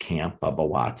captain's camp, Bubba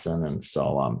Watson. And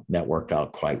so that worked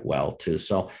out quite well too.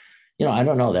 So, I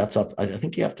don't know, that's up. I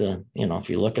think you have to, if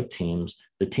you look at teams,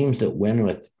 the teams that win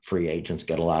with free agents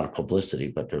get a lot of publicity,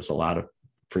 but there's a lot of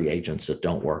free agents that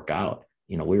don't work out.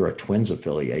 We were a Twins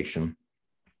affiliation.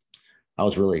 I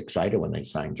was really excited when they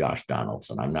signed Josh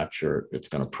Donaldson. I'm not sure it's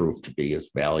going to prove to be as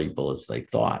valuable as they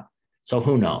thought. So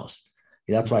who knows?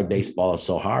 That's why baseball is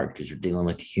so hard, because you're dealing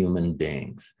with human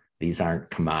beings. These aren't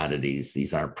commodities.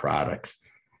 These aren't products.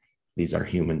 These are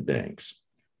human beings.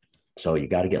 So you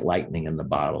got to get lightning in the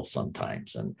bottle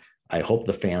sometimes. And I hope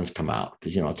the fans come out,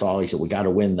 because, it's always, we got to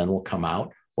win, then we'll come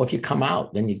out. Well, if you come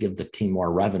out, then you give the team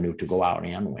more revenue to go out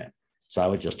and win. So I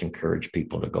would just encourage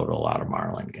people to go to a lot of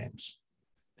Marlin games.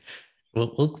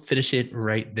 Well, we'll finish it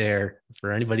right there.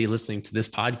 For anybody listening to this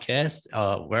podcast,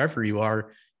 wherever you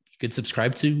are, you could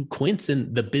subscribe to Quince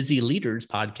and the Busy Leaders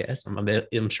podcast.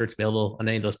 I'm sure it's available on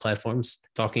any of those platforms,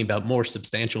 talking about more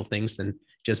substantial things than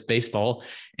just baseball.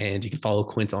 And you can follow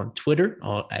Quince on Twitter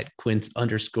at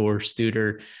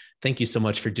Quince_Studer. Thank you so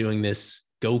much for doing this.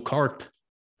 Go Carp.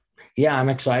 Yeah, I'm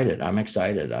excited.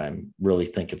 I really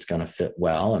think it's going to fit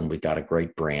well, and we got a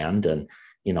great brand. And,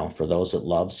 for those that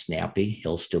love Snappy,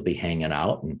 he'll still be hanging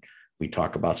out. And we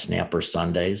talk about Snapper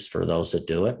Sundays for those that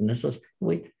do it. And this is,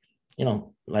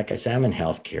 like I say, I'm in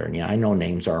healthcare, and I know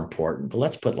names are important, but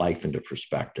let's put life into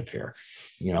perspective here.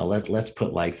 Let's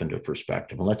put life into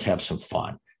perspective, and let's have some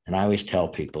fun. And I always tell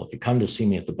people, if you come to see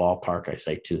me at the ballpark, I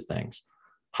say two things: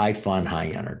 high fun, high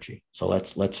energy. So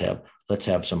let's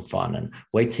have some fun, and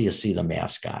wait till you see the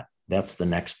mascot. That's the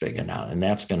next big announcement, and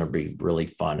that's going to be really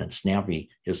fun. And Snappy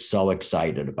is so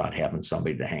excited about having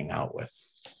somebody to hang out with.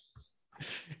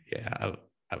 Yeah,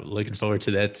 I'm looking forward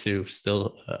to that too.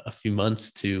 Still a few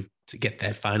months to get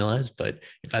that finalized, but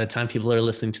by the time people are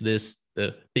listening to this,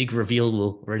 the big reveal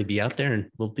will already be out there, and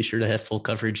we'll be sure to have full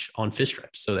coverage on Fish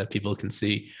Stripes so that people can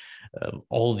see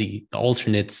all the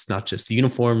alternates, not just the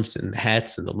uniforms and the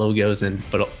hats and the logos,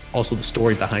 but also the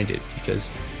story behind it,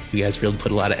 because you guys really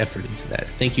put a lot of effort into that.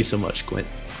 Thank you so much, Quint.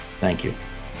 Thank you.